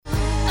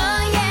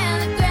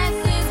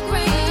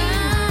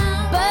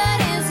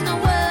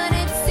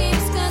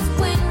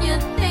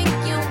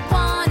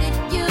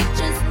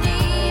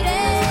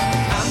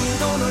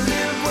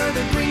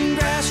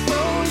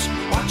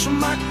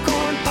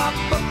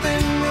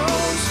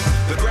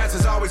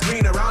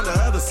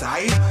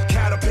sight.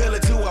 Caterpillar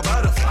to a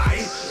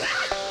butterfly.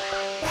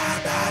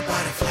 Bye bye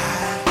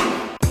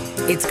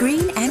butterfly. It's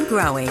Green and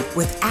Growing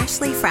with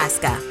Ashley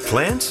Frasca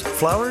Plants,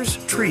 flowers,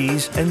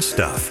 trees, and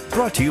stuff.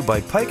 Brought to you by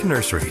Pike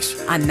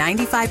Nurseries. on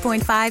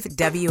 95.5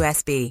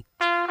 WSB.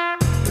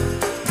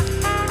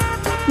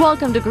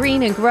 Welcome to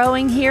Green and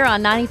Growing here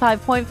on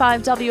 95.5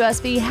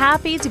 WSB.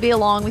 Happy to be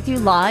along with you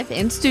live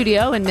in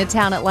studio in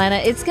Midtown Atlanta.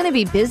 It's going to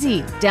be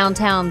busy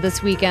downtown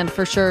this weekend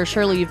for sure.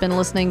 Surely you've been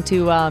listening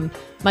to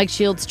Mike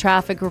Shields'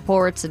 traffic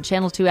reports, and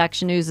Channel 2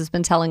 Action News has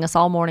been telling us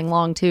all morning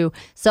long too.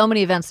 So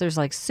many events. There's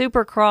like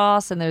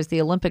Supercross, and there's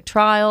the Olympic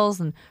trials,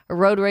 and a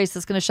road race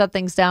that's going to shut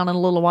things down in a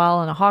little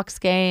while, and a Hawks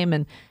game,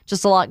 and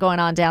just a lot going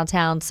on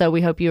downtown. So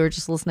we hope you are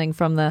just listening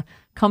from the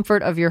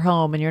comfort of your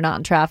home and you're not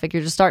in traffic.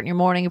 You're just starting your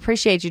morning.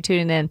 Appreciate you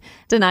tuning in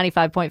to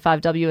 95.5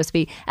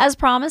 WSB. As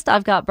promised,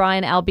 I've got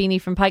Brian Albini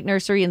from Pike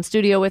Nursery in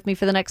studio with me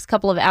for the next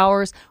couple of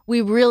hours.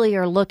 We really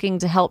are looking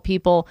to help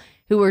people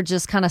who are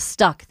just kind of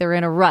stuck. They're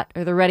in a rut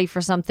or they're ready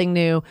for something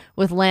new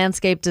with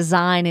landscape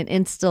design and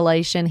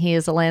installation. He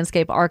is a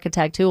landscape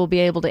architect who will be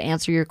able to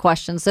answer your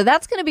questions. So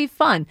that's going to be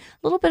fun.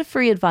 A little bit of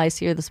free advice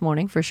here this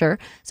morning for sure.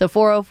 So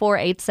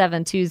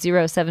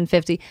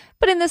 404-872-0750.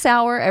 But in this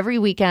hour, every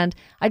weekend,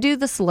 I do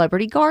the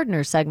Celebrity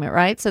Gardener segment,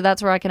 right? So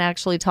that's where I can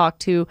actually talk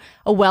to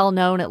a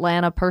well-known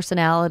Atlanta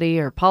personality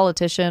or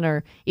politician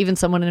or even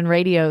someone in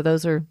radio.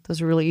 Those are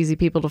really easy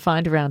people to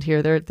find around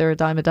here. They're a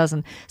dime a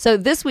dozen. So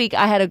this week,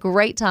 I had a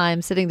great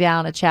time sitting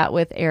down to chat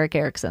with Eric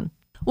Erickson.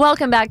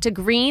 Welcome back to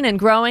Green and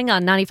Growing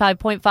on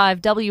 95.5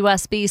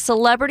 WSB.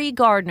 Celebrity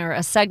Gardener,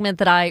 a segment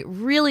that I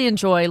really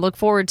enjoy, look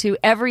forward to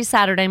every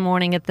Saturday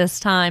morning at this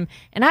time.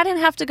 And I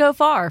didn't have to go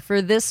far for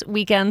this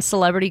weekend's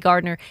Celebrity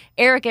Gardener.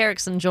 Eric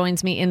Erickson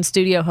joins me in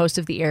studio, host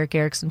of The Eric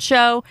Erickson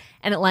Show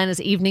and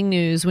Atlanta's Evening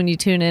News when you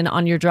tune in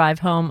on your drive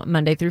home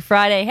Monday through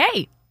Friday.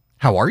 Hey!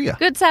 How are you?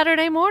 Good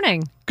Saturday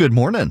morning. Good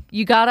morning.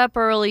 You got up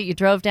early. You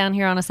drove down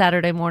here on a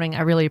Saturday morning.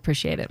 I really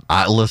appreciate it.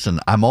 Listen,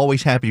 I'm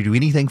always happy to do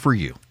anything for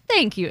you.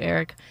 Thank you,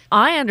 Eric.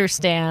 I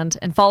understand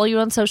and follow you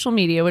on social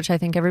media, which I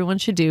think everyone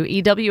should do.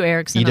 EW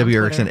Erickson. EW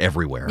Erickson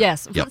everywhere.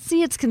 Yes. Yep.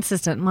 See, it's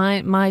consistent.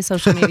 My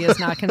social media is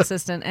not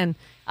consistent, and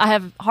I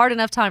have hard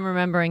enough time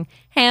remembering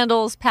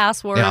handles,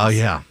 passwords. Oh,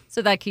 yeah.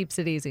 So that keeps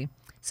it easy.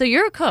 So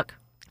you're a cook.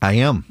 I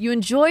am. You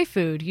enjoy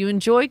food. You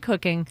enjoy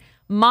cooking.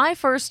 My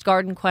first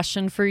garden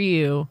question for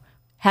you: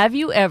 have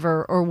you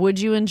ever, or would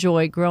you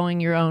enjoy growing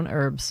your own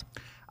herbs?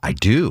 I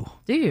do.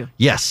 Do you?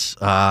 Yes.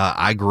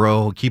 I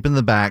grow, keep in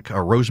the back,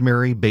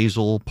 rosemary,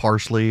 basil,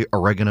 parsley,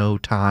 oregano,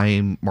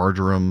 thyme,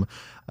 marjoram.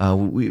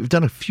 We've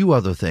done a few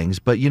other things,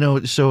 but,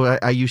 so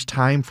I use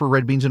thyme for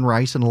red beans and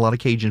rice, and a lot of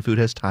Cajun food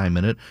has thyme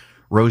in it.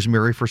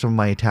 Rosemary for some of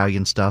my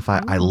Italian stuff.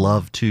 I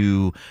love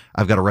to,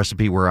 I've got a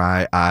recipe where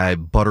I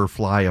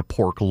butterfly a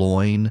pork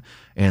loin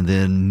and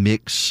then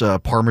mix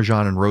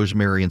Parmesan and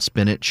rosemary and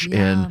spinach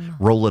and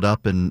roll it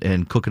up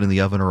and cook it in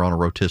the oven or on a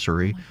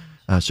rotisserie.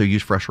 So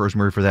use fresh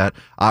rosemary for that.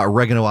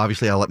 Oregano,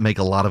 obviously, I make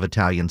a lot of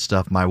Italian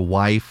stuff. My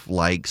wife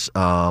likes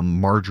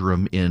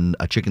marjoram in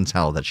a chicken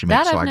salad that she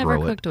makes, so I grow it. That I've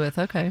never cooked with.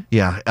 Okay.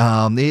 Yeah,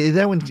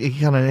 that one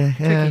kind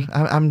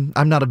of.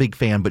 I'm not a big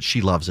fan, but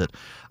she loves it.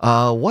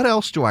 What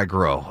else do I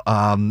grow?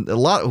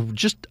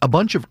 Just a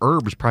bunch of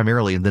herbs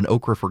primarily, and then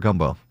okra for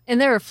gumbo. And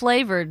there are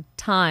flavored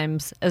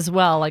thymes as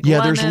well, like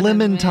there's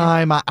lemon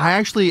thyme. I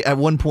actually at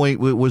one point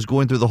was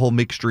going through the whole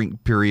mixed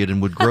drink period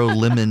and would grow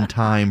lemon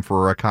thyme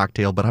for a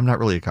cocktail, but I'm not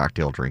really a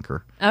cocktail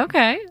drinker.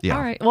 Okay, yeah.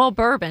 All right. Well,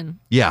 bourbon.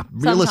 Yeah,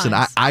 sometimes. Listen,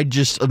 I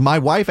just my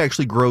wife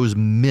actually grows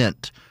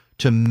mint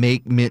to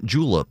make mint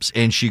juleps,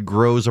 and she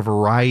grows a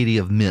variety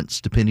of mints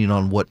depending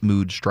on what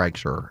mood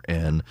strikes her,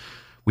 and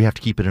we have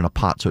to keep it in a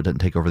pot so it doesn't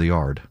take over the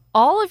yard.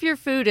 All of your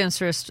food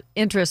interest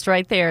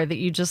right there that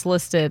you just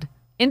listed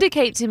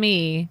indicate to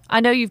me, I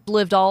know you've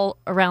lived all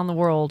around the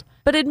world,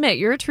 but admit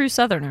you're a true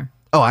Southerner.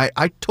 Oh, I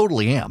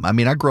totally am. I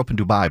mean, I grew up in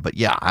Dubai, but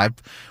yeah,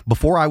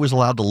 before I was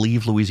allowed to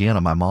leave Louisiana,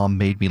 my mom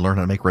made me learn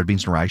how to make red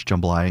beans and rice,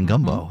 jambalaya, and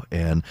gumbo.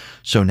 And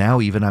so now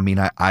even, I mean,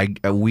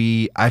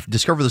 I've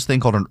discovered this thing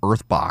called an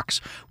earth box,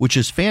 which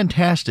is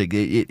fantastic.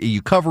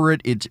 You cover it.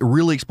 It's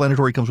really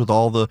explanatory. It comes with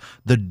all the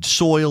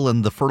soil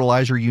and the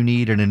fertilizer you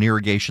need and an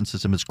irrigation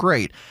system. It's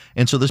great.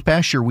 And so this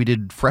past year we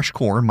did fresh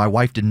corn. My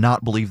wife did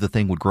not believe the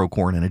thing would grow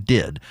corn, and it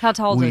did. How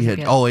tall did it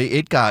get? Oh,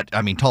 it got,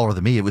 taller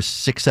than me. It was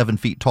 6-7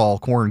 feet tall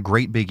corn,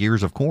 great big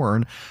ears of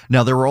corn.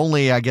 Now, there were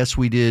only, I guess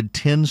we did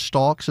 10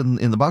 stalks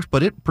in the box,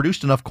 but it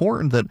produced enough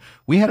corn that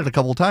we had it a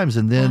couple of times.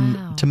 And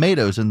then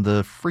tomatoes, and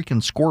the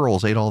freaking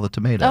squirrels ate all the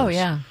tomatoes. Oh,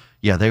 yeah.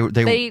 Yeah,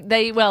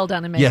 they well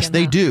done in making. Yes,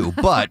 they do.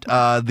 But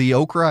the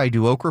okra, I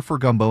do okra for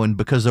gumbo, and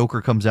because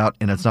okra comes out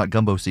and it's not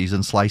gumbo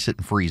season, slice it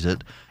and freeze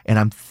it. And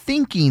I'm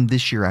thinking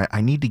this year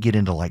I need to get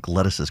into like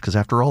lettuces, because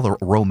after all the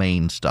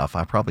romaine stuff,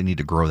 I probably need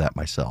to grow that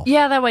myself.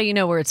 Yeah, that way you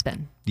know where it's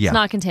been. Yeah. It's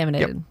not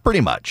contaminated. Yep,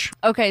 pretty much.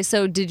 Okay,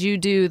 so did you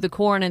do the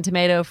corn and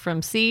tomato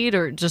from seed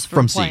or just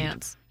from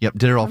plants? Seed. Yep,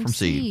 did it all from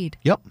seed.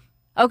 Yep.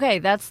 Okay,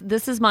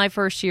 this is my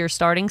first year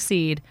starting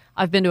seed.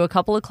 I've been to a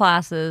couple of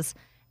classes,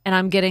 and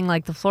I'm getting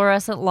like the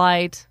fluorescent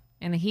light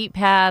and the heat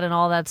pad and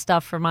all that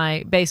stuff for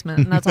my basement.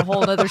 And that's a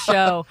whole other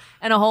show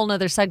and a whole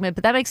other segment.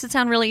 But that makes it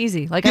sound really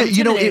easy. Like, Yeah, I'm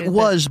intimidated, it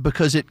was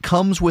because it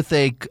comes with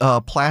a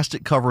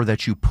plastic cover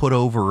that you put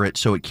over it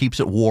so it keeps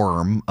it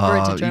warm. For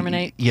it to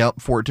germinate. Yep,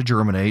 for it to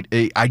germinate.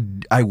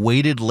 I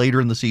waited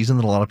later in the season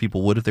than a lot of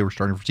people would if they were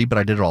starting for seed, but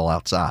I did it all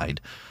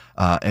outside.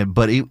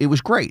 But it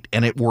was great,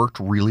 and it worked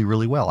really,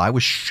 really well. I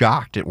was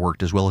shocked it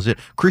worked as well as it.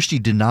 Christy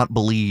did not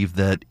believe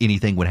that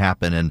anything would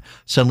happen, and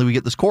suddenly we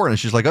get this corn, and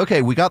she's like,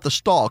 "Okay, we got the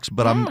stalks,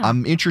 but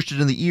I'm interested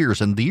in the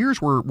ears," and the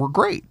ears were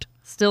great.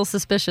 Still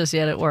suspicious,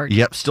 yet it worked.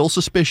 Yep, still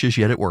suspicious,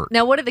 yet it worked.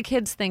 Now, what do the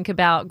kids think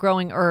about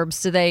growing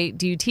herbs?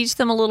 Do you teach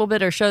them a little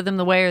bit or show them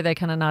the way, or are they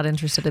kind of not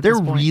interested at They're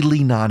this point?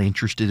 really not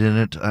interested in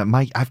it.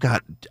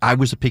 I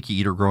was a picky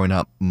eater growing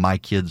up. My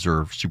kids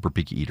are super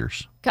picky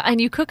eaters. And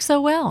you cook so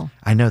well.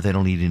 I know they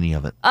don't eat any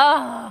of it.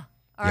 All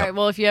Yep. right.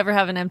 Well, if you ever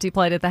have an empty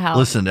plate at the house.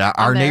 Listen, our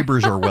I'm there.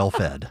 neighbors are well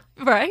fed.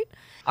 Right?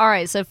 All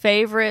right. So,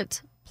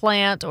 favorite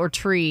plant or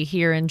tree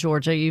here in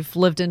Georgia? You've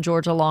lived in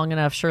Georgia long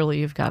enough. Surely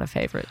you've got a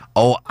favorite.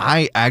 Oh,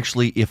 I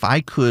actually, if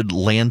I could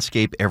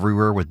landscape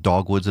everywhere with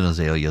dogwoods and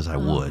azaleas, I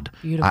would.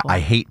 Beautiful. I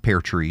hate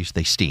pear trees;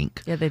 they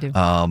stink. Yeah, they do.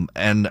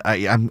 And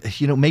I'm,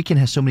 Macon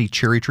has so many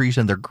cherry trees,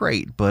 and they're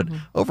great, but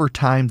over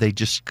time they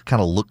just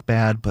kind of look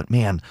bad. But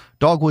man,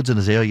 dogwoods and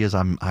azaleas,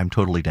 I'm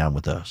totally down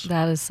with those.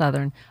 That is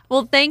Southern.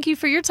 Well, thank you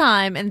for your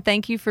time, and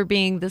thank you for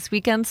being this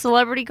weekend's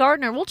Celebrity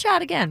Gardener. We'll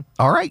chat again.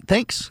 All right,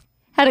 thanks.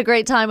 Had a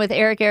great time with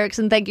Eric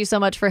Erickson. Thank you so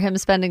much for him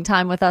spending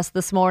time with us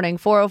this morning.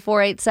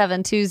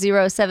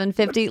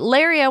 404-872-0750.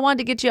 Larry, I wanted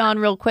to get you on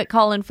real quick,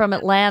 calling from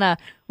Atlanta.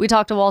 We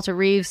talked to Walter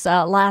Reeves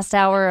last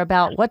hour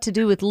about what to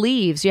do with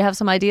leaves. You have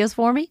some ideas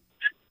for me?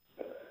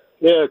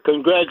 Yeah,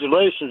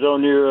 congratulations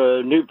on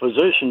your new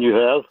position you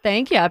have.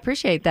 Thank you. I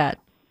appreciate that.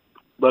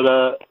 But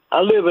I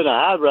live in a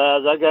high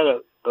rise. I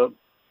got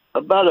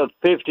about a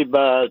 50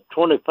 by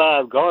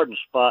 25 garden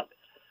spot,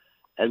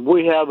 and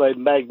we have a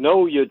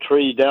magnolia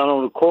tree down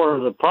on the corner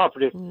of the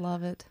property.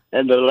 Love it.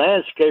 And the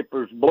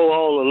landscapers blow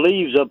all the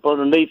leaves up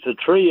underneath the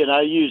tree, and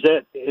I use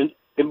that in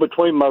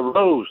between my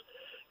rows,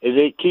 and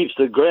it keeps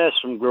the grass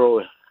from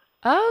growing.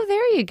 Oh,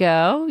 there you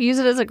go. Use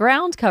it as a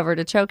ground cover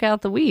to choke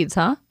out the weeds,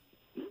 huh?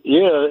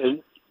 Yeah,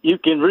 and you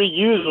can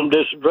reuse them.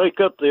 Just break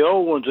up the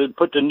old ones and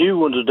put the new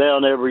ones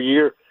down every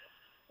year,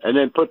 and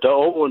then put the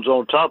old ones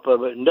on top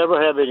of it, and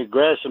never have any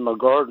grass in my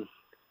garden.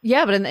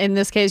 Yeah, but in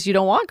this case, you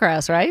don't want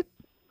grass, right?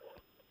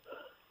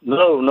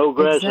 No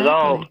grass at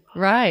all.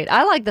 Right.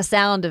 I like the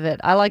sound of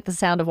it. I like the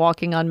sound of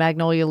walking on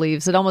magnolia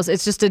leaves.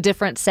 It's just a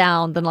different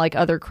sound than like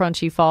other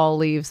crunchy fall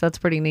leaves. That's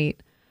pretty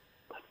neat.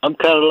 I'm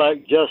kind of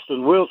like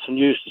Justin Wilson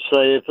used to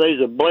say, if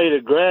there's a blade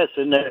of grass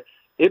in there,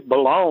 it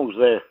belongs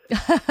there.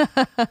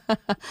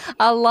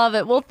 I love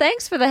it. Well,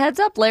 thanks for the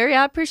heads up, Larry.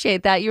 I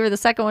appreciate that. You were the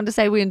second one to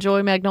say we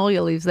enjoy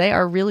magnolia leaves. They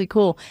are really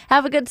cool.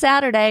 Have a good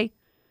Saturday.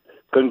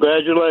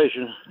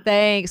 Congratulations.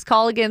 Thanks.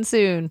 Call again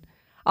soon.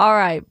 All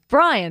right.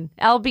 Brian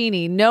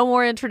Albini, no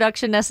more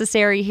introduction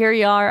necessary. Here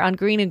you are on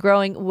Green and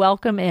Growing.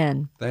 Welcome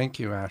in. Thank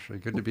you, Ashley.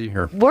 Good to be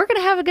here. We're going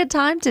to have a good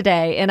time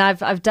today, and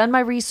I've done my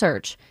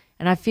research,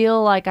 and I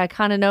feel like I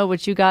kind of know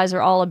what you guys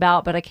are all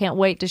about, but I can't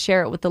wait to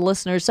share it with the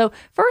listeners. So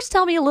first,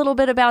 tell me a little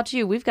bit about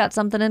you. We've got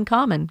something in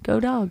common.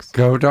 Go Dogs.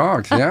 Go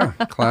Dogs, yeah.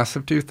 Class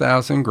of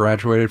 2000,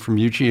 graduated from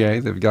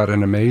UGA. They've got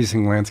an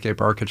amazing landscape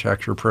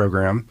architecture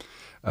program.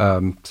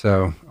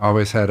 So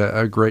always had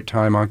a great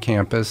time on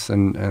campus,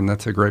 and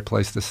that's a great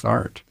place to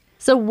start.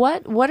 So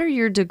what are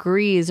your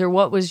degrees, or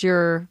what was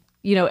your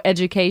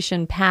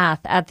education path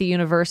at the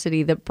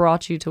university that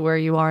brought you to where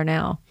you are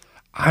now?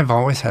 I've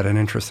always had an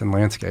interest in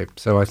landscape,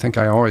 so I think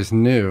I always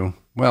knew.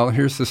 Well,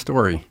 here's the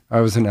story.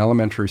 I was in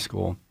elementary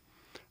school.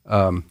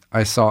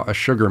 I saw a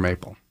sugar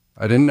maple.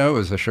 I didn't know it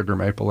was a sugar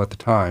maple at the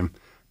time,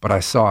 but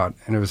I saw it,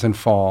 and it was in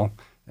fall,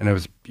 and it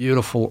was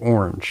beautiful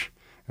orange.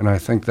 And I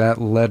think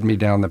that led me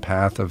down the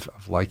path of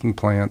liking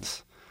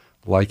plants,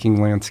 liking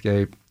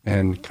landscape,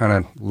 and kind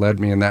of led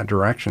me in that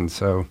direction.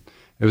 So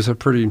it was a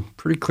pretty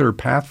clear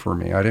path for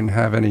me. I didn't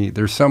have any.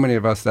 There's so many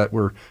of us that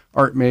were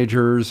art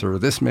majors or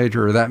this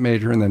major or that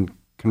major, and then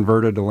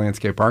converted to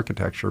landscape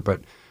architecture.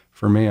 But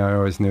for me, I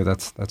always knew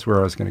that's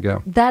where I was going to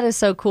go. That is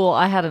so cool.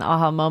 I had an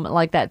aha moment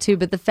like that too.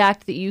 But the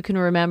fact that you can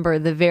remember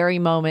the very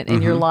moment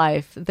in your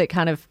life that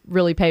kind of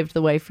really paved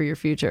the way for your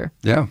future.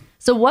 Yeah.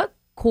 So what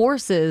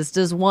courses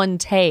does one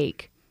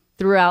take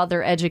throughout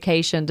their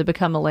education to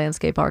become a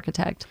landscape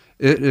architect?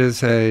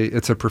 It's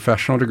a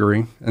professional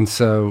degree, and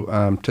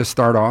so to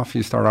start off,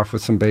 you start off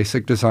with some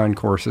basic design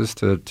courses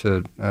to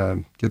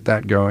get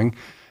that going.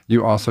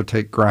 You also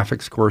take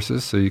graphics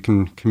courses, so you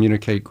can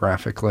communicate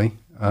graphically,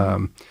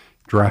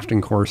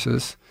 drafting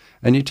courses,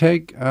 and you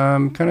take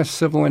kind of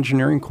civil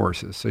engineering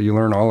courses. So you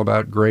learn all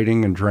about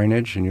grading and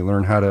drainage, and you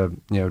learn how to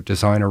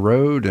design a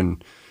road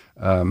and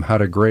how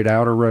to grade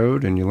out a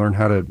road, and you learn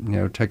how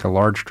to take a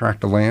large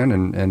tract of land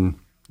and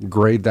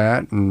grade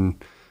that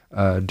and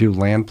do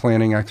land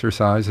planning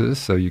exercises,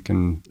 so you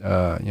can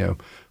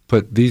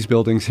put these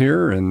buildings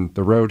here and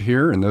the road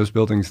here and those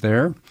buildings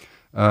there.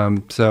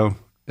 So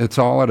it's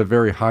all at a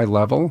very high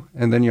level,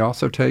 and then you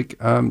also take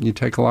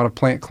a lot of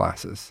plant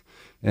classes.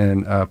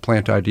 and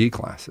plant ID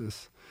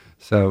classes.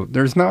 So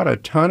there's not a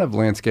ton of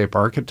landscape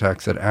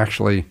architects that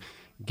actually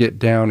get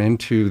down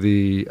into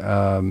the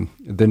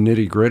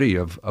nitty-gritty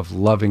of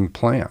loving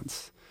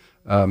plants.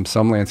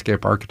 Some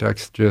landscape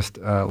architects just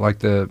like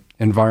the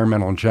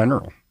environmental in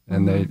general,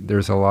 and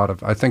there's a lot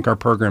of. I think our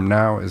program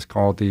now is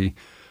called the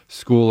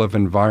School of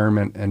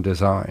Environment and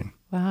Design.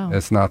 Wow.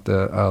 It's not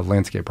the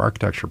landscape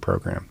architecture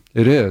program.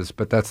 It is,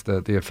 but that's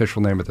the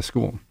official name of the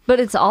school. But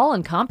it's all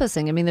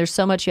encompassing. I mean, there's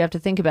so much you have to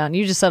think about. And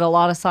you just said a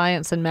lot of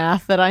science and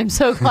math that I'm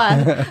so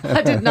glad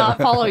I did not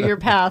follow your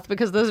path,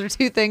 because those are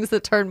two things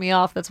that turned me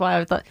off. That's why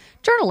I thought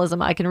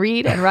journalism, I can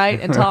read and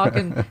write and talk,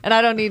 and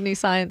I don't need any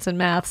science and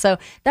math. So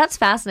that's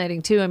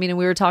fascinating too. I mean, and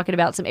we were talking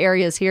about some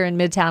areas here in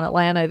Midtown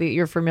Atlanta that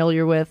you're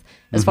familiar with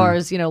as far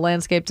as,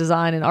 landscape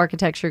design and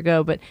architecture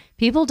go. But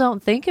people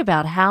don't think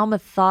about how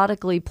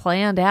methodically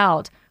planned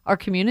out our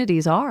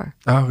communities are.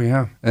 Oh,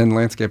 yeah. And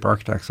landscape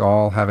architects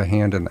all have a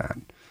hand in that.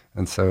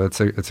 And so it's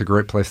a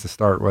great place to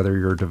start, whether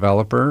you're a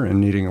developer and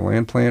needing a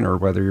land plan, or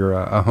whether you're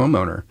a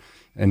homeowner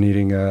and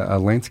needing a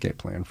landscape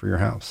plan for your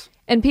house.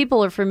 And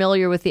people are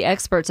familiar with the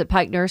experts at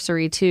Pike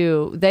Nursery,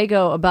 too. They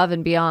go above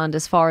and beyond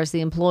as far as the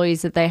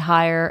employees that they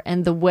hire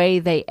and the way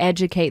they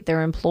educate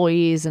their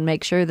employees and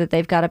make sure that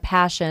they've got a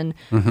passion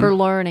for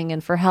learning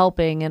and for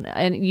helping.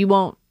 And you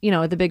won't,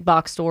 at the big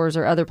box stores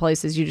or other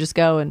places, you just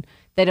go and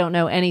they don't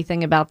know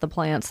anything about the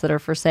plants that are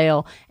for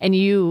sale. And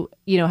you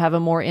have a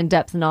more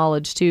in-depth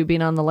knowledge, too,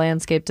 being on the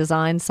landscape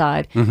design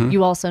side.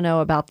 You also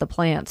know about the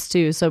plants,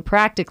 too. So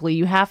practically,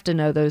 you have to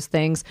know those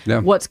things.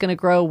 Yeah. What's going to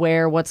grow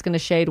where, what's going to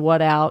shade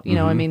what out.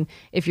 I mean,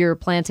 if you're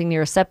planting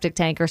near a septic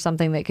tank or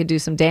something that could do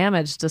some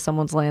damage to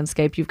someone's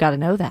landscape, you've got to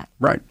know that.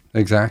 Right,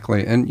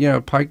 exactly. And,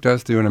 Pike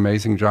does do an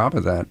amazing job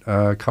of that.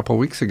 A couple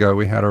weeks ago,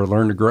 we had our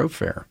Learn to Grow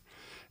fair.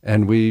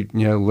 And we,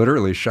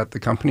 literally shut the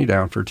company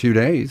down for 2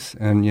 days.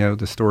 And,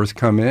 the stores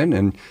come in,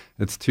 and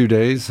it's 2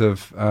 days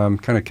of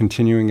kind of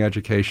continuing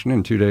education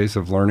and 2 days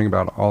of learning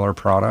about all our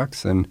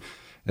products. And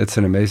it's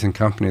an amazing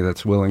company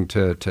that's willing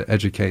to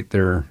educate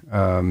their,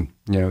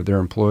 their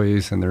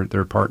employees and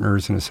their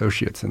partners and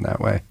associates in that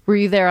way. Were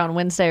you there on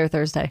Wednesday or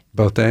Thursday?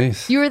 Both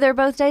days. You were there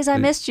both days? I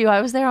missed you. I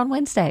was there on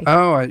Wednesday.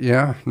 Oh,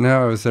 yeah.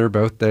 No, I was there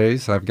both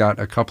days. I've got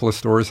a couple of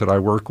stores that I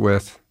work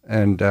with.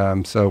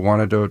 And so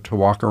wanted to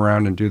walk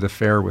around and do the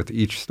fair with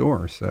each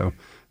store. So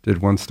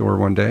did one store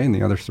one day and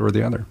the other store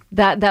the other.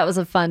 That was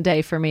a fun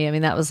day for me. I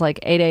mean, that was like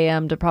 8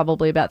 a.m. to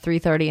probably about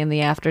 3:30 in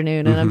the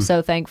afternoon. And I'm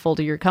so thankful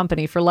to your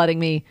company for letting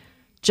me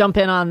jump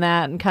in on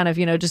that and kind of,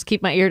 just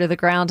keep my ear to the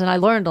ground. And I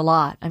learned a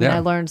lot. I mean, I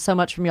learned so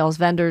much from y'all's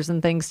vendors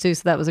and things too.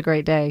 So that was a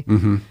great day.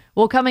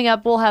 Well, coming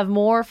up, we'll have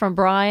more from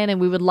Brian, and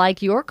we would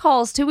like your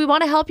calls too. We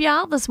want to help you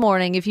out this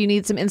morning if you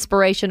need some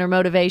inspiration or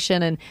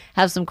motivation and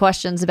have some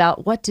questions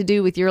about what to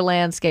do with your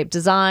landscape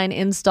design,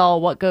 install,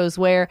 what goes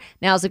where.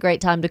 Now's a great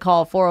time to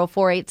call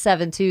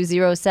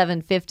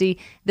 404-872-0750.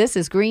 This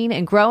is Green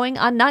and Growing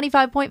on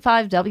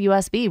 95.5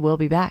 WSB. We'll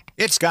be back.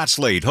 It's Scott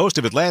Slade, host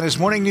of Atlanta's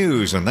Morning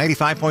News on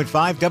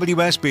 95.5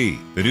 WSB.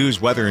 The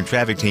news, weather, and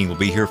traffic team will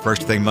be here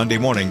first thing Monday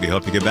morning to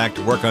help you get back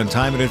to work on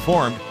time and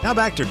informed. Now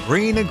back to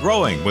Green and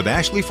Growing with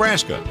Ashley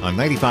Frasca on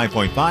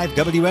 95.5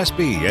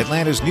 WSB,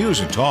 Atlanta's News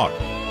and Talk.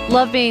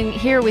 Love being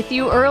here with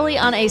you early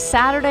on a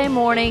Saturday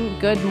morning.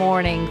 Good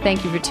morning.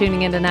 Thank you for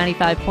tuning in to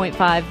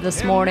 95.5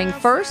 this morning.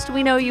 First,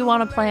 we know you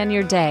want to plan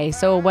your day,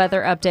 so a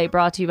weather update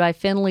brought to you by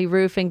Finley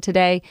Roofing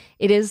today.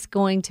 It is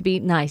going to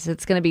be nice.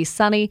 It's going to be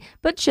sunny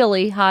but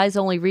chilly. Highs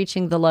only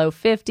reaching the low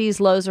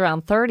 50s, lows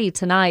around 30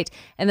 tonight,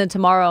 and then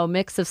tomorrow a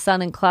mix of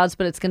sun and clouds,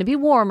 but it's going to be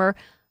warmer.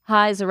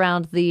 Highs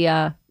around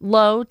the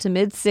low to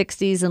mid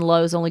 60s and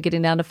lows only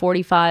getting down to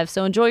 45.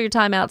 So enjoy your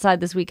time outside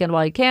this weekend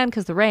while you can,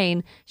 because the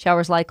rain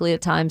showers likely at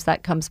times.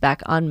 That comes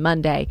back on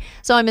Monday.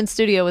 So I'm in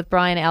studio with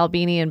Brian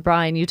Albini. And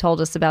Brian, you told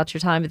us about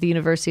your time at the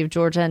University of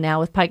Georgia and now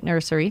with Pike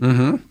Nursery.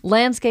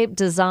 Landscape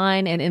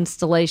design and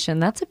installation.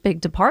 That's a big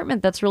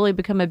department. That's really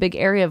become a big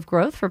area of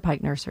growth for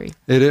Pike Nursery.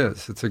 It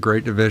is. It's a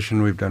great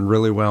division. We've done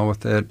really well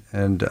with it.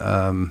 And,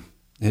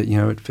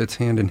 it fits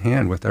hand in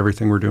hand with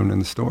everything we're doing in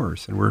the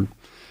stores. And we're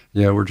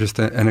just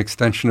an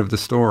extension of the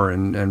store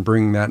and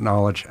bringing that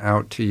knowledge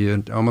out to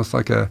you, almost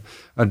like a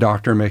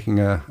doctor making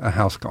a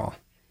house call.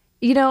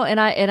 And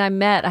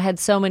I had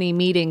so many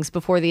meetings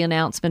before the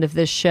announcement of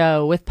this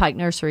show with Pike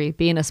Nursery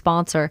being a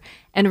sponsor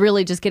and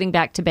really just getting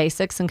back to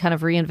basics and kind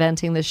of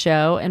reinventing the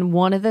show. And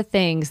one of the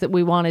things that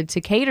we wanted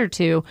to cater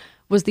to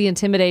was the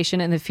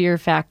intimidation and the fear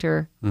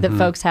factor that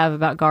folks have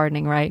about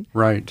gardening, right?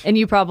 Right. And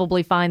you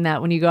probably find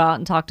that when you go out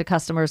and talk to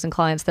customers and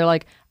clients, they're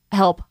like,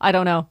 help, I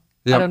don't know.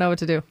 Yep. I don't know what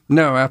to do.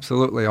 No,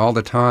 absolutely, all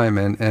the time,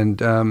 and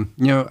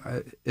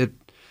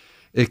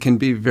it can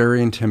be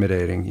very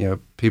intimidating.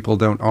 People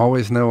don't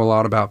always know a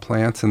lot about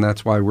plants, and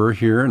that's why we're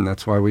here, and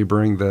that's why we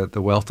bring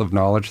the wealth of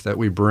knowledge that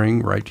we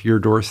bring right to your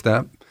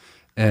doorstep.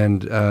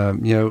 And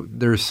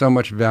there's so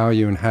much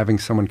value in having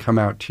someone come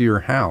out to your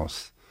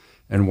house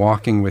and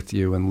walking with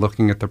you and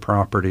looking at the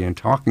property and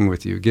talking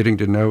with you, getting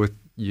to know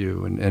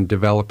you and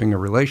developing a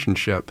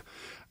relationship,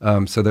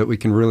 so that we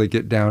can really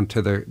get down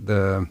to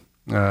the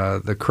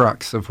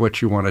crux of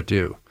what you want to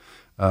do.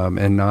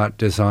 and not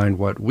design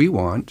what we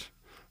want,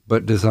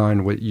 but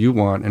design what you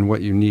want and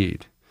what you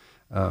need.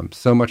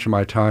 So much of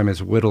my time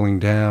is whittling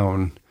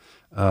down.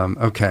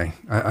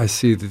 I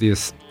see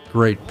this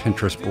great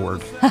Pinterest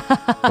board,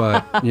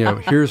 but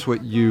here's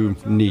what you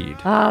need.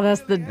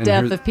 That's the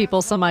death of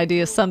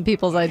some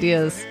people's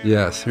ideas.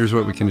 Yes, here's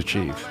what we can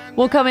achieve.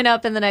 Well, coming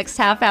up in the next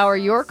half hour,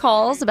 your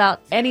calls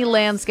about any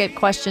landscape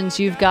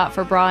questions you've got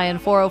for Brian,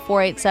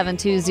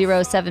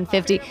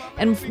 404-872-0750.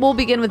 And we'll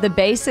begin with the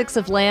basics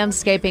of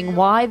landscaping,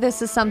 why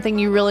this is something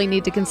you really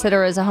need to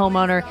consider as a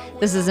homeowner.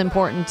 This is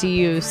important to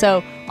you.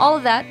 So all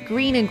of that,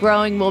 Green and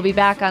Growing, will be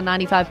back on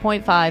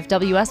 95.5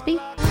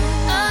 WSB.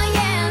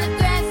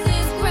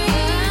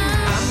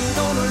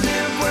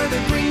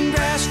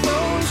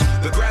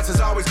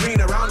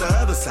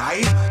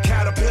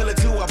 Caterpillar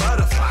to a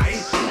butterfly.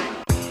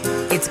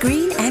 It's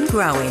Green and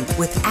Growing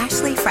with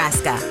Ashley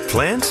Frasca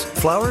Plants,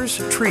 flowers,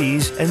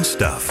 trees, and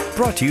stuff.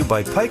 Brought to you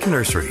by Pike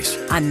Nurseries.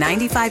 on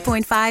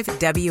 95.5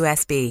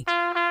 WSB.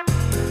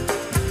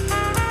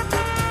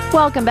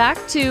 Welcome back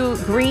to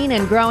Green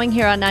and Growing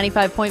here on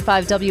 95.5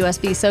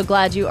 WSB. So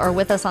glad you are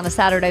with us on a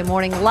Saturday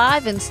morning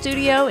live in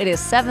studio. It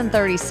is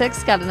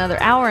 7:36, got another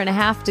hour and a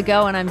half to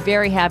go, and I'm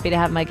very happy to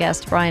have my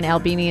guest, Brian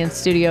Albini, in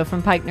studio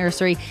from Pike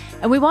Nursery.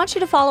 And we want you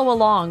to follow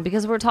along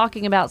because we're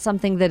talking about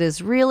something that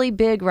is really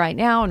big right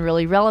now and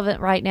really relevant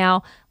right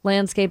now,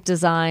 landscape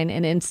design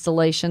and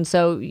installation.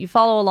 So you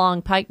follow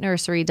along,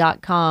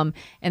 pikenursery.com,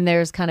 and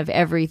there's kind of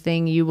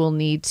everything you will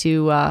need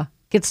to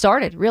get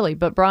started, really.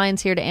 But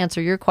Brian's here to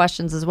answer your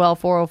questions as well,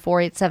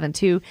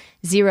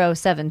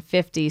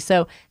 404-872-0750.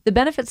 So the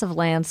benefits of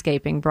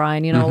landscaping,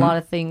 Brian, a lot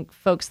of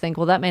folks think,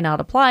 well, that may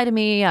not apply to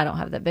me. I don't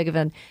have that big of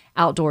an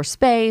outdoor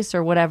space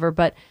or whatever.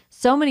 But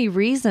so many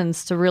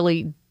reasons to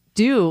really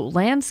do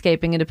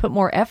landscaping and to put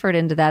more effort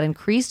into that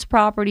increased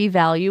property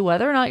value,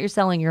 whether or not you're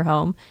selling your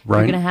home.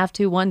 Right. You're going to have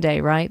to one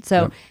day, right?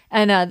 So, yep.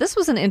 And this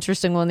was an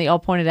interesting one that y'all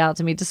pointed out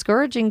to me,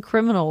 discouraging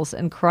criminals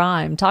and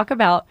crime. Talk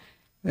about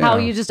how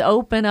you just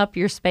open up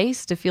your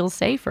space to feel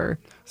safer.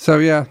 So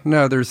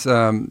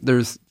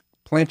there's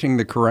planting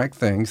the correct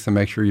things to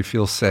make sure you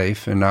feel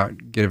safe and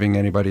not giving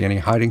anybody any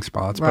hiding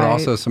spots, but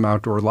also some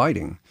outdoor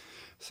lighting.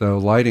 So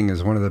lighting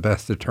is one of the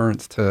best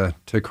deterrents to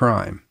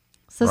crime.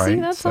 So see,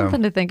 that's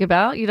something to think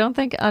about. You don't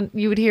think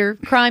you would hear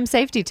crime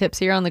safety tips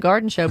here on the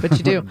Garden Show, but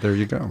you do. There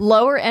you go.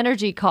 Lower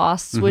energy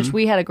costs, which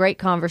we had a great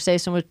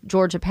conversation with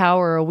Georgia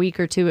Power a week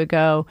or two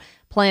ago.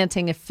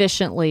 Planting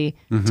efficiently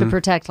to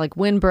protect like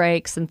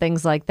windbreaks and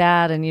things like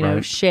that,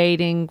 and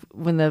shading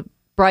when the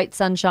bright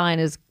sunshine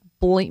is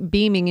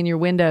beaming in your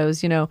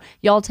windows.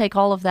 Y'all take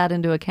all of that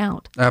into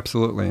account.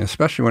 Absolutely,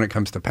 especially when it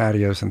comes to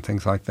patios and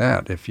things like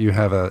that. If you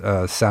have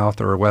a south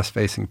or a west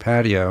facing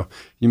patio,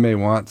 you may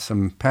want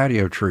some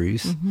patio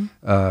trees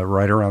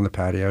right around the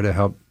patio to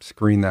help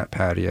screen that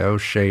patio,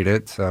 shade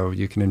it so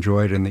you can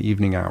enjoy it in the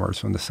evening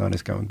hours when the sun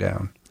is going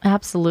down.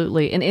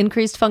 Absolutely. And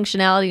increased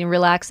functionality and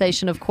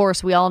relaxation, of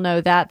course, we all know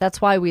that. That's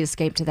why we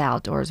escape to the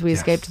outdoors. We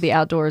escape to the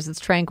outdoors.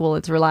 It's tranquil.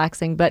 It's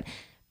relaxing. But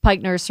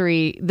Pike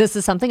Nursery, this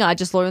is something I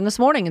just learned this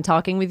morning in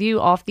talking with you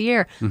off the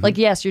air. Like,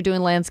 yes, you're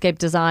doing landscape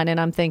design, and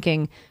I'm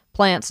thinking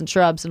plants and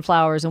shrubs and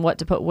flowers and what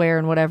to put where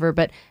and whatever.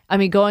 But, I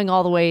mean, going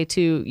all the way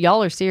to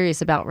y'all are serious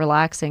about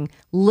relaxing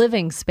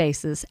living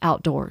spaces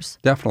outdoors.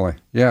 Definitely.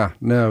 Yeah.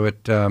 No,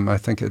 I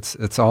think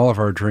it's all of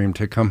our dream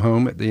to come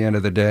home at the end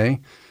of the day,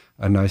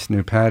 a nice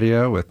new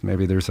patio with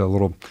maybe there's a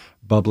little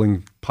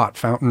bubbling pot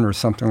fountain or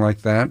something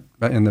like that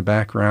in the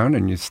background,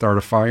 and you start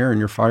a fire in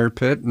your fire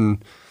pit,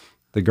 and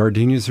the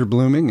gardenias are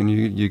blooming, and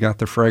you got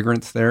the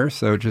fragrance there.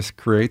 So it just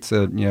creates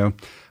a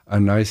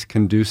nice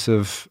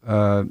conducive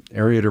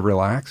area to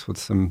relax with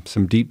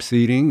some deep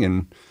seating,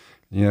 and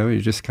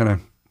you just kind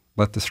of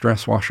let the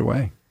stress wash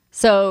away.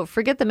 So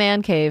forget the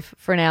man cave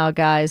for now,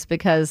 guys,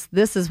 because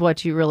this is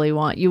what you really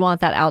want. You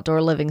want that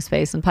outdoor living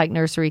space, and Pike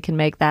Nursery can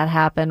make that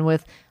happen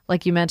with,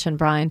 like you mentioned,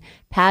 Brian,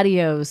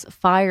 patios,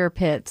 fire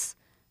pits,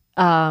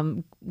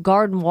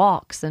 garden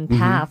walks and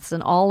paths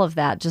and all of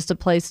that. Just a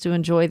place to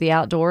enjoy the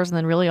outdoors. And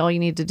then really all you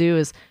need to do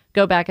is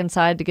go back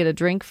inside to get a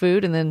drink,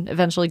 food, and then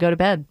eventually go to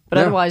bed. But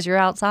otherwise, you're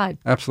outside.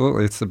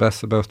 Absolutely. It's the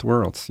best of both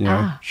worlds.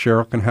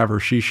 Cheryl can have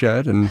her she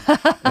shed,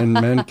 and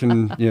men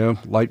can,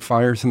 light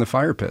fires in the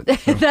fire pit.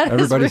 So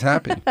everybody's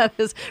happy. That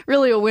is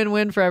really a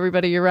win-win for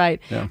everybody. You're right.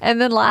 Yeah.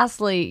 And then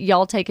lastly,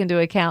 y'all take into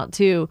account,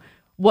 too,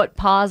 what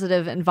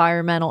positive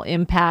environmental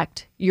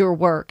impact your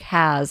work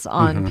has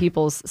on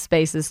people's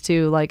spaces,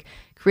 too, like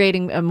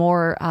creating a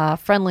more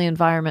friendly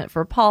environment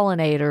for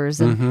pollinators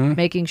and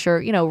making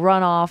sure,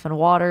 runoff and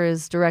water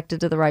is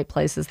directed to the right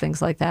places,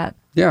 things like that.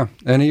 Yeah,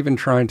 and even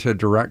trying to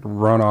direct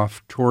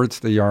runoff towards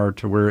the yard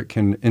to where it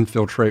can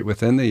infiltrate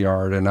within the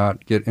yard and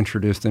not get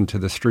introduced into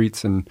the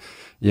streets and,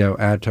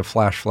 add to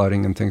flash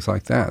flooding and things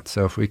like that.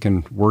 So if we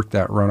can work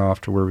that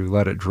runoff to where we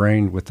let it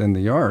drain within the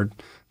yard,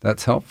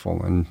 that's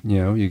helpful. And,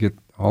 you get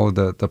all of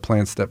the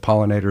plants that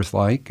pollinators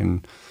like.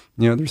 And,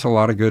 there's a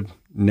lot of good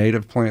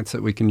native plants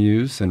that we can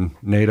use and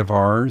native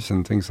R's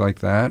and things like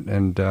that.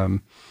 And,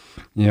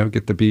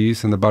 get the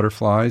bees and the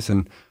butterflies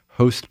and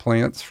host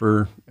plants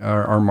for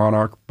our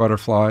monarch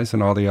butterflies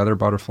and all the other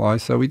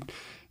butterflies. So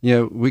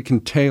we can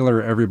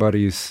tailor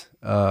everybody's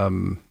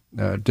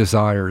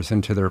desires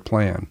into their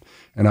plan.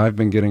 And I've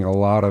been getting a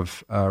lot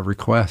of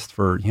requests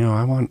for,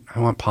 I want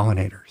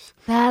pollinators.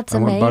 That's I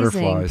want amazing.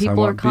 butterflies. People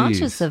I are want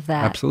conscious bees. of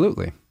that.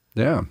 Absolutely.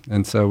 Yeah.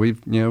 And so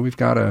we've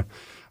got a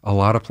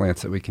lot of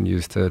plants that we can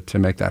use to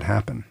make that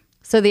happen.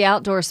 So the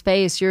outdoor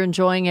space, you're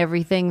enjoying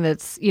everything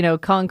that's,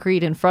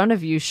 concrete in front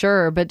of you,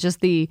 sure, but just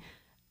the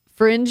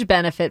fringe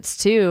benefits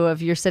too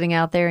of you're sitting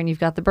out there and you've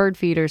got the bird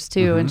feeders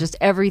too, and just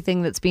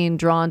everything that's being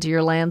drawn to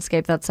your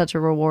landscape. That's such a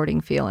rewarding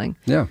feeling.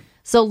 Yeah.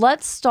 So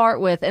let's start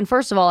with, and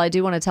first of all, I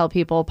do want to tell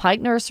people,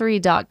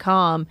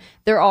 pikenursery.com,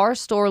 there are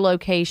store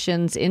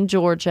locations in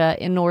Georgia,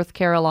 in North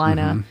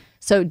Carolina.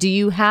 So do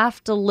you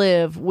have to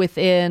live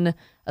within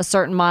a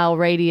certain mile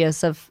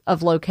radius of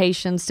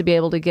locations to be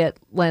able to get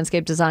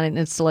landscape design and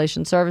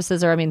installation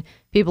services? Or,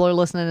 people are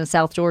listening in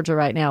South Georgia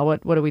right now.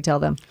 What do we tell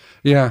them?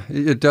 Yeah,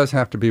 it does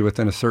have to be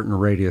within a certain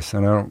radius,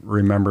 and I don't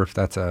remember if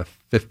that's a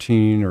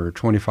 15 or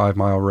 25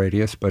 mile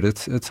radius, but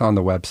it's on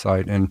the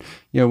website. And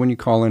when you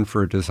call in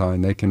for a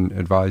design, they can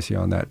advise you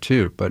on that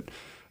too. But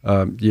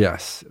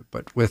yes,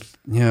 but with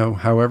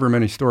however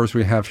many stores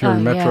we have here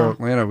in Metro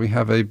Atlanta, we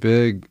have a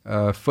big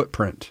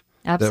footprint.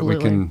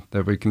 Absolutely.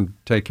 that we can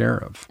take care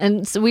of.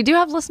 And so we do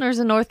have listeners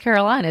in North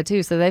Carolina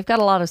too, so they've got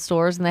a lot of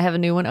stores and they have a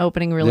new one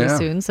opening really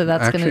soon. So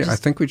that's going to I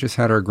think we just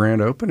had our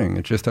grand opening.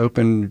 It just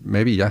opened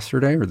maybe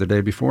yesterday or the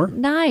day before.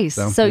 Nice.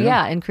 So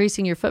yeah,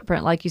 increasing your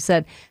footprint, like you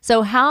said.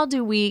 So how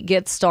do we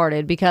get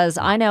started? Because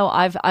I know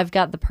I've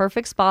got the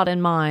perfect spot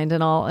in mind,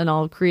 and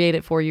I'll create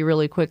it for you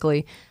really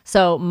quickly.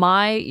 So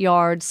my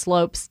yard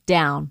slopes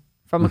down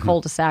from a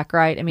cul-de-sac,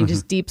 right?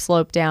 Just deep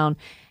slope down.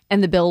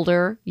 And the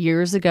builder,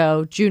 years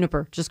ago,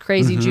 juniper, just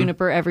crazy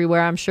juniper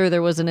everywhere. I'm sure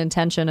there was an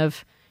intention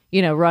of,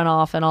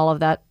 runoff and all of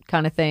that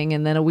kind of thing.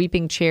 And then a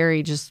weeping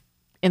cherry just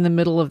in the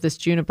middle of this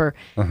juniper.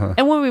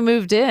 And when we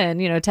moved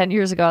in, 10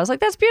 years ago, I was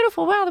like, that's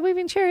beautiful. Wow, the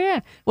weeping cherry,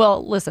 yeah.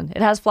 Well, listen,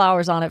 it has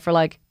flowers on it for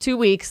like 2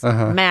 weeks,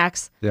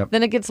 max. Yep.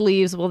 Then it gets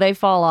leaves. Well, they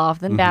fall off.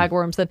 Then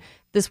bagworms. Then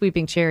this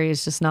weeping cherry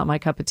is just not my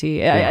cup of tea.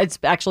 Yeah. It's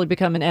actually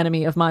become an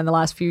enemy of mine the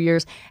last few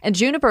years. And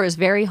juniper is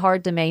very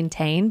hard to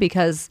maintain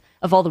because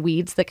of all the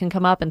weeds that can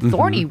come up, and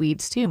thorny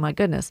weeds too, my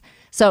goodness.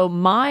 So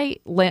my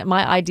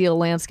ideal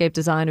landscape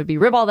design would be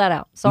rip all that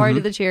out. Sorry to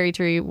the cherry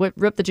tree,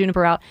 rip the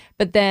juniper out,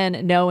 but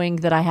then knowing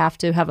that I have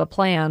to have a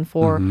plan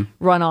for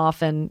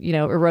runoff and,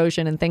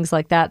 erosion and things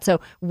like that. So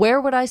where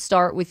would I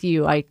start with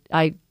you?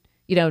 I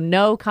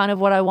know kind of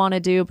what I want to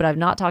do, but I've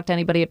not talked to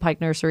anybody at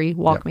Pike Nursery.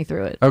 Walk me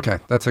through it. Okay,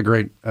 that's a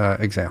great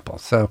example.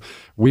 So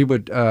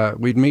we'd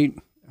meet,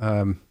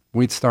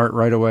 we'd start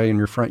right away in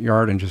your front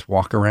yard and just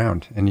walk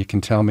around, and you can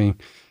tell me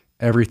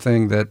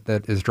everything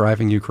that is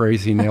driving you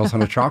crazy, nails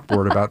on a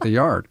chalkboard about the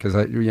yard. Because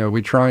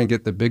we try and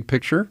get the big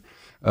picture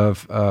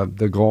of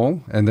the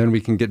goal, and then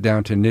we can get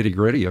down to nitty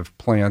gritty of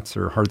plants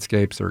or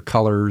hardscapes or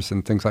colors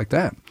and things like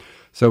that.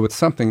 So with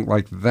something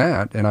like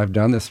that, and I've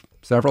done this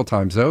several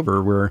times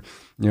over, where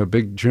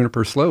big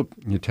juniper slope,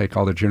 you take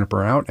all the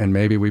juniper out, and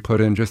maybe we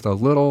put in just a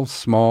little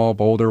small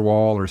boulder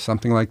wall or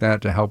something like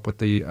that to help with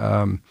the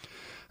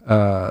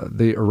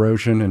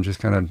erosion and just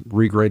kind of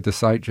regrade the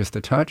site just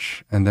a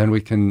touch. And then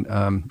we can,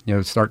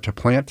 start to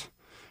plant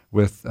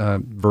with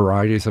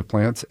varieties of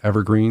plants,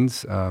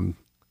 evergreens,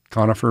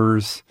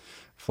 conifers,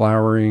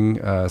 flowering,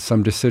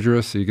 some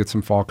deciduous, so you get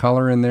some fall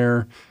color in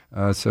there.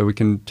 So we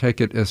can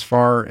take it as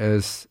far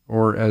as,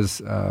 or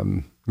as,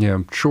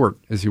 short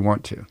as you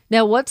want to.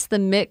 Now, what's the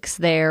mix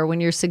there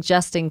when you're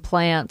suggesting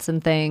plants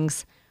and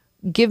things?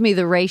 Give me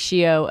the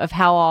ratio of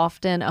how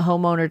often a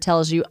homeowner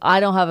tells you, I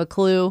don't have a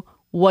clue.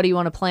 What do you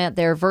want to plant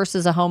there,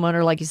 versus a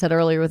homeowner, like you said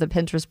earlier, with a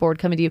Pinterest board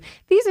coming to you?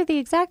 These are the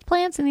exact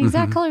plants and the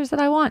exact colors that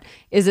I want.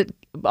 Is it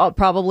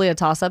probably a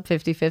toss-up,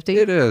 50-50?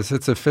 It is.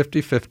 It's a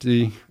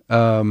 50-50.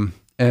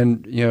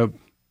 And,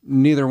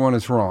 neither one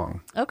is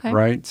wrong. Okay.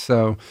 Right?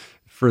 So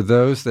for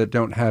those that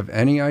don't have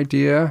any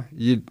idea,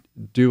 you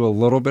do a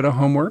little bit of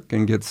homework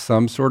and get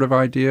some sort of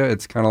idea.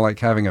 It's kind of like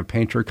having a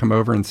painter come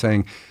over and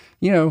saying,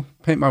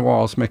 paint my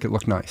walls, make it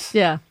look nice.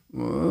 Yeah.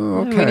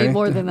 Okay. We need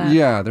more than that.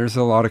 Yeah, there's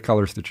a lot of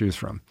colors to choose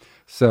from.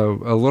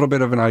 So a little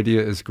bit of an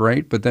idea is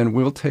great, but then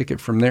we'll take it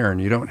from there, and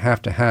you don't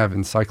have to have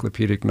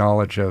encyclopedic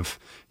knowledge of,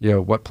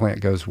 what plant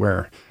goes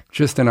where.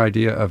 Just an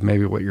idea of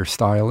maybe what your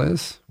style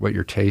is, what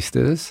your taste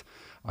is.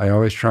 I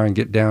always try and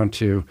get down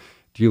to,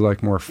 do you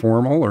like more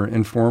formal or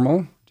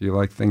informal? Do you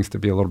like things to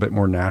be a little bit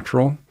more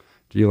natural?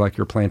 Do you like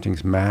your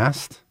plantings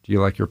massed? Do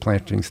you like your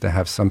plantings to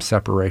have some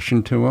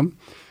separation to them?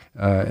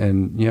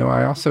 And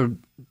I also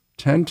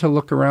tend to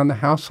look around the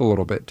house a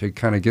little bit to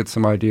kind of get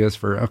some ideas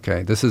for,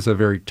 okay, this is a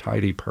very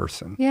tidy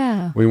person.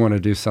 Yeah. We want to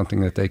do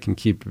something that they can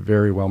keep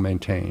very well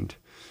maintained,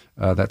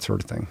 that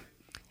sort of thing.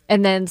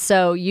 And then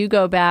so you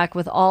go back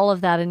with all of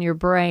that in your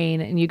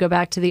brain and you go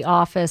back to the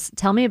office.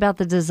 Tell me about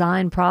the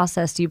design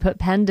process. Do you put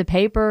pen to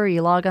paper?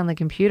 You log on the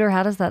computer?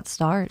 How does that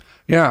start?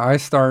 Yeah, I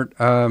start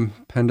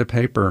pen to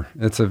paper.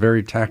 It's a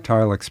very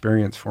tactile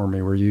experience for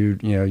me, where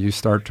you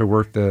start to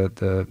work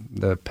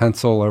the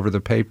pencil over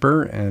the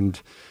paper, and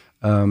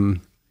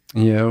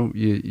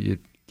You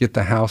get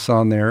the house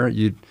on there.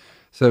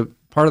 So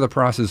part of the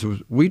process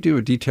was we do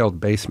a detailed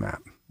base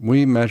map.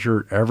 We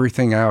measure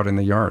everything out in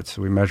the yard.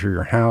 So we measure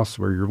your house,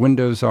 where your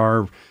windows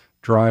are,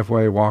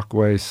 driveway,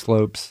 walkway,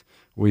 slopes.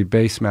 We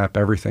base map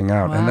everything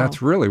out. Wow. And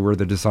that's really where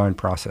the design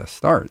process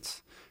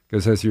starts.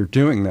 Because as you're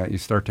doing that, you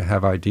start to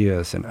have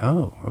ideas and,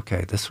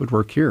 okay, this would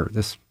work here.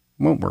 This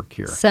won't work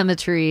here.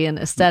 Symmetry and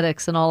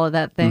aesthetics and all of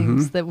that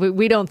things that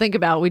we don't think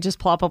about. We just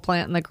plop a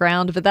plant in the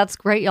ground, but that's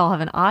great. Y'all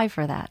have an eye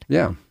for that.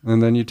 Yeah.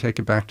 And then you take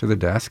it back to the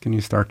desk and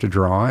you start to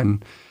draw.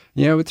 And,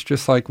 it's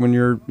just like when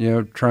you're,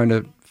 trying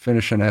to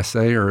finish an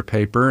essay or a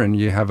paper and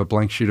you have a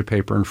blank sheet of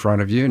paper in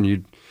front of you and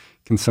you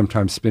can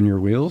sometimes spin your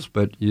wheels,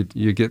 but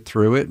you get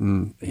through it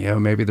and,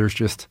 maybe there's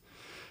just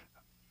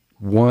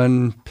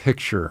one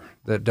picture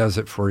that does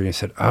it for you. You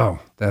said,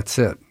 that's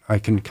it. I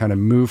can kind of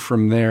move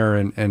from there.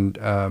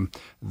 And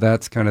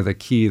that's kind of the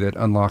key that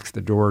unlocks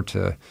the door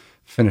to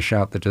finish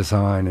out the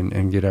design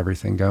and get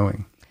everything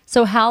going.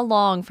 So how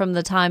long from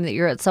the time that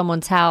you're at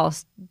someone's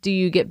house do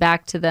you get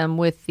back to them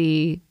with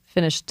the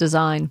finished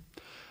design?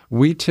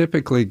 We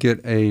typically get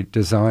a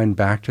design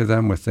back to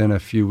them within a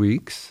few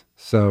weeks.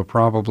 So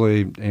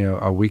probably,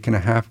 a week and a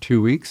half,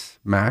 2 weeks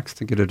max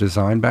to get a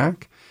design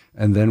back.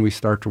 And then we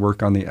start to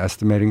work on the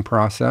estimating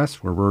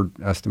process where we're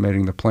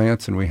estimating the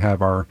plants, and we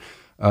have our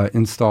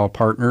install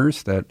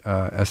partners that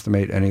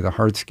estimate any of the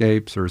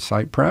hardscapes or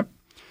site prep.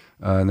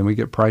 And then we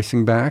get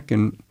pricing back.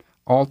 And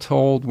all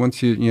told, once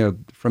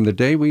from the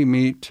day we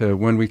meet to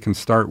when we can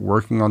start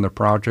working on the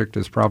project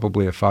is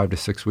probably a 5 to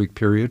 6 week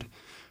period.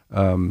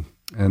 And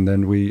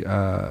then we,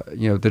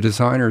 the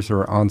designers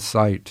are on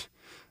site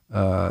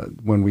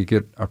when we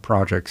get a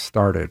project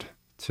started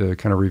to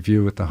kind of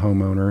review with the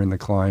homeowner and the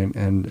client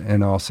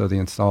and also the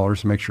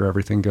installers to make sure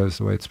everything goes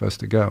the way it's supposed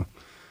to go.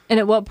 And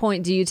at what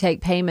point do you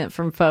take payment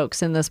from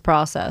folks in this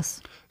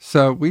process?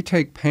 So we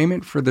take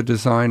payment for the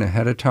design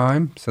ahead of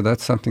time. So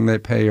that's something they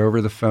pay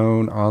over the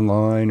phone,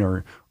 online,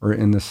 or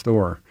in the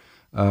store.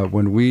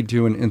 When we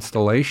do an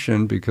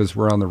installation, because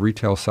we're on the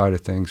retail side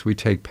of things, we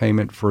take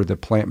payment for the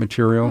plant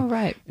material. Oh,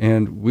 right.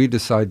 And we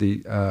decide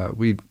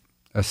we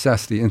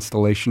assess the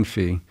installation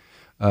fee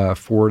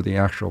for the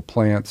actual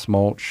plants,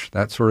 mulch,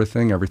 that sort of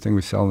thing, everything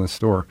we sell in the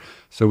store.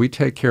 So we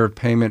take care of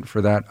payment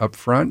for that up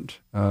front,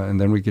 and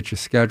then we get you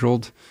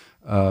scheduled.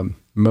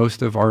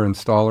 Most of our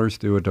installers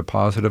do a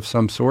deposit of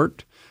some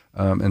sort,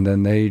 and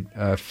then they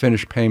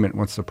finish payment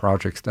once the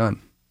project's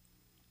done.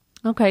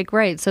 Okay,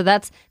 great. So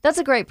that's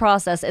a great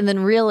process. And then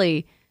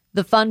really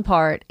the fun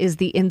part is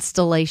the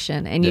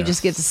installation, and you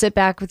just get to sit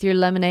back with your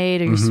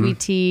lemonade or your sweet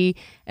tea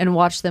and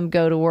watch them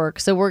go to work.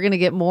 So we're going to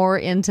get more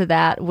into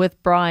that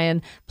with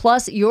Brian,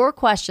 plus your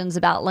questions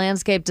about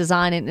landscape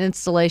design and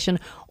installation,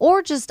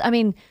 or just,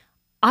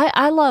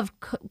 I love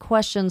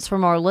questions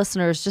from our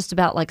listeners just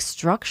about like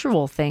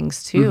structural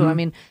things too. I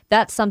mean,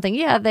 that's something,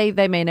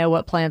 they may know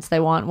what plants they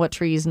want, what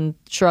trees and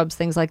shrubs,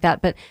 things like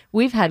that. But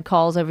we've had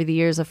calls over the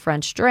years of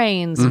French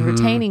drains and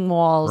retaining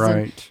walls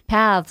and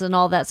paths and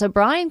all that. So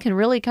Brian can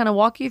really kind of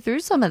walk you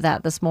through some of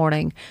that this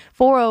morning.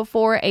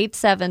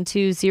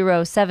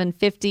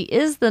 404-872-0750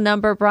 is the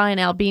number. Brian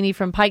Albini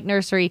from Pike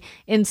Nursery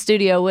in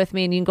studio with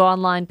me. And you can go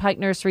online,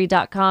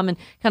 pikenursery.com, and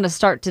kind of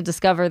start to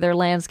discover their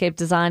landscape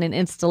design and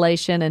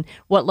installation and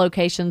what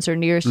locations are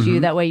nearest you.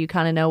 That way you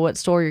kind of know what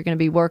store you're going to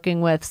be working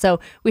with. So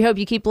we hope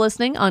you keep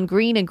listening on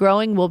Green and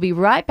Growing. We'll be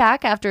right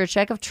back after a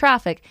check of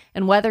traffic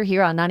and weather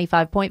here on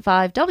 95.5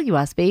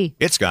 WSB.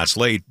 It's Scott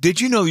Slade.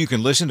 Did you know you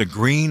can listen to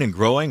Green and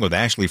Growing with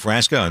Ashley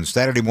Frasca on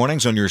Saturday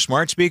mornings on your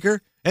smart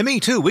speaker? And me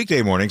too,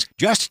 weekday mornings.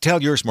 Just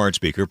tell your smart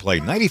speaker, play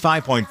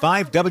 95.5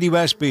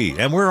 WSB,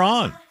 and we're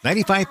on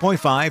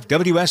 95.5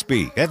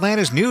 WSB,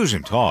 Atlanta's News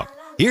and Talk.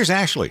 Here's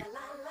Ashley.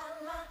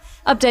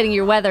 Updating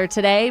your weather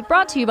today,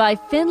 brought to you by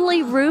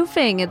Finley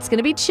Roofing. It's going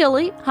to be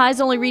chilly. Highs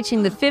only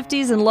reaching the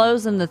 50s and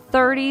lows in the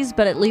 30s,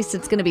 but at least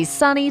it's going to be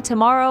sunny.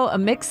 Tomorrow, a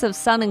mix of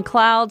sun and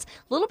clouds,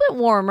 a little bit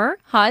warmer.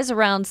 Highs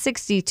around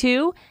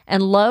 62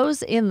 and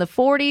lows in the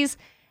 40s.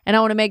 And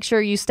I want to make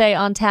sure you stay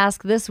on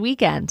task this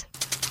weekend.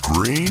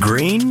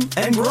 Green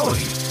and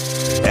Growing.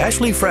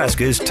 Ashley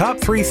Frasca's top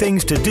 3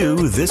 things to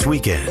do this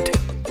weekend.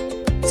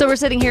 So we're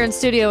sitting here in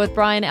studio with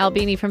Brian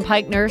Albini from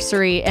Pike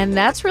Nursery, and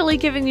that's really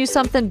giving you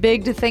something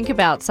big to think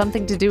about,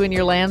 something to do in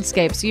your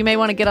landscape. So you may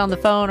want to get on the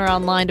phone or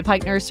online to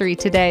Pike Nursery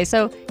today.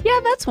 So yeah,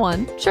 that's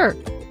one. Sure.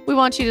 We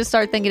want you to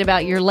start thinking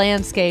about your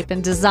landscape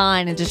and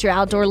design and just your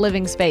outdoor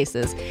living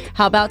spaces.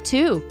 How about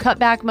 2? Cut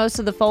back most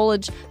of the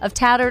foliage of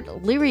tattered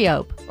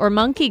liriope or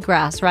monkey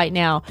grass right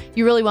now.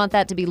 You really want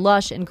that to be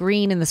lush and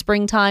green in the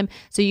springtime,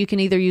 so you can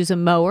either use a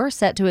mower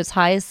set to its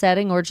highest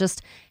setting or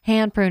just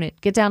hand prune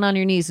it. Get down on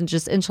your knees and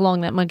just inch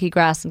along that monkey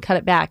grass and cut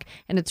it back,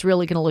 and it's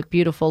really going to look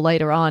beautiful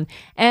later on.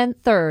 And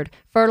 3rd,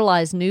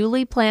 fertilize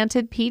newly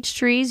planted peach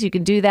trees. You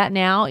can do that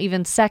now.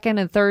 Even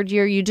 2nd and 3rd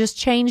year, you just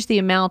change the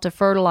amount of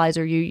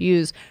fertilizer you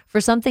use For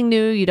something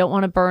new, you don't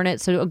want to burn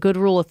it. So a good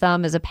rule of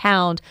thumb is a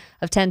pound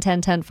of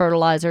 10-10-10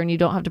 fertilizer, and you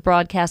don't have to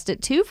broadcast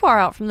it too far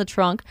out from the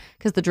trunk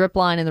because the drip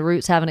line and the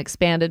roots haven't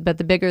expanded. But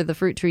the bigger the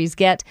fruit trees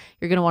get,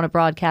 you're going to want to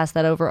broadcast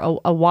that over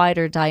a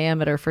wider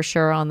diameter for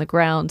sure on the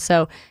ground.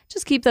 So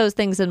just keep those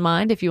things in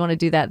mind if you want to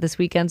do that this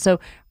weekend. So,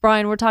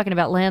 Brian, we're talking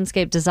about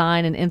landscape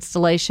design and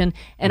installation.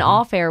 And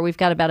off air, we've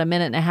got about a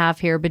minute and a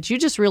half here, but you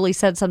just really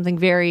said something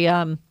very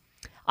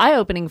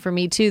eye-opening for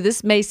me, too.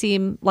 This may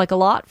seem like a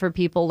lot for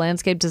people,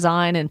 landscape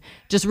design, and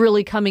just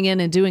really coming in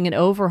and doing an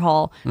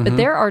overhaul. But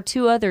there are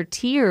two other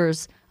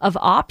tiers of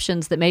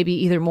options that may be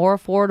either more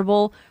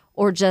affordable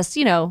or just,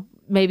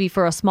 maybe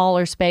for a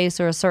smaller space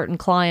or a certain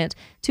client.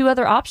 Two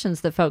other options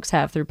that folks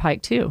have through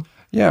Pike, too.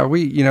 Yeah,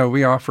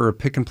 we offer a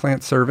pick and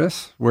plant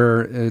service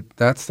where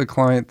that's the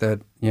client that,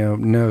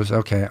 knows,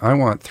 okay, I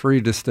want 3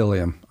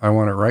 Distillium. I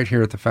want it right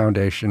here at the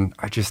foundation.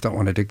 I just don't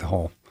want to dig the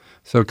hole.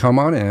 So come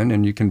on in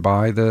and you can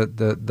buy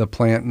the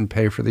plant and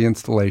pay for the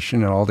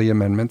installation and all the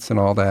amendments and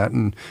all that,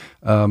 and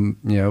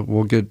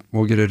we'll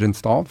get it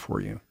installed for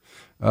you.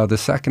 The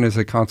second is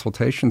a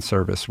consultation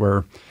service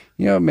where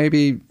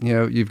maybe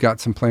you've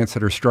got some plants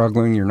that are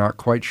struggling, you're not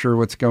quite sure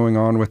what's going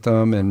on with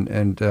them,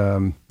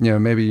 and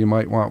maybe you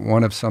might want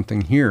one of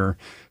something here.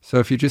 So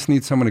if you just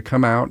need someone to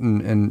come out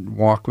and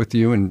walk with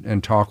you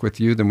and talk with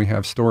you, then we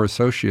have store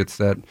associates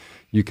that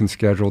you can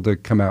schedule to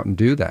come out and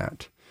do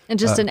that. And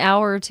just an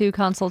hour or two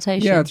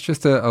consultation? Yeah, it's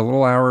just a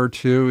little hour or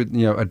two.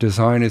 A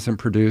design isn't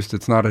produced.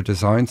 It's not a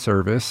design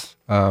service,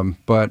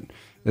 but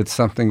it's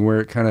something where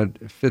it kind of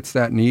fits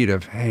that need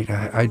of, hey,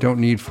 I don't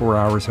need 4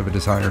 hours of a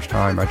designer's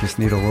time. I just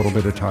need a little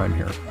bit of time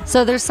here.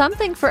 So there's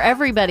something for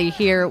everybody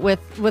here with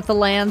the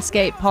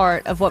landscape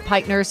part of what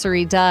Pike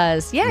Nursery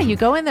does. Yeah, you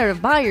go in there to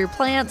buy your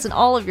plants and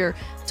all of your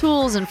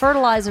tools and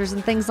fertilizers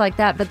and things like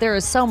that, but there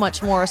is so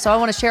much more. So I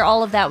want to share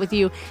all of that with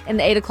you in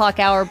the 8 o'clock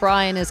hour.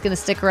 Brian is going to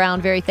stick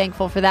around. Very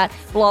thankful for that.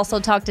 We'll also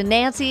talk to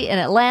Nancy in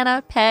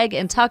Atlanta, Peg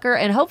and Tucker,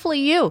 and hopefully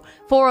you.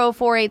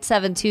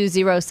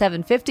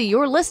 404-872-0750.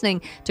 You're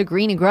listening to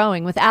Green and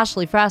Growing with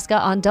Ashley Frasca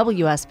on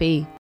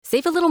WSB.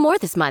 Save a little more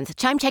this month.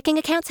 Chime checking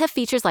accounts have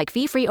features like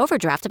fee-free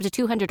overdraft up to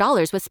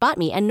 $200 with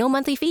SpotMe and no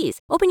monthly fees.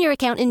 Open your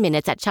account in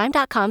minutes at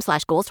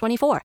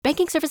chime.com/goals24.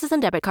 Banking services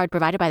and debit card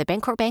provided by the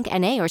Bancorp Bank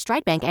N.A. or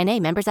Stride Bank N.A.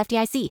 members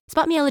FDIC.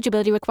 SpotMe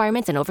eligibility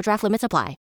requirements and overdraft limits apply.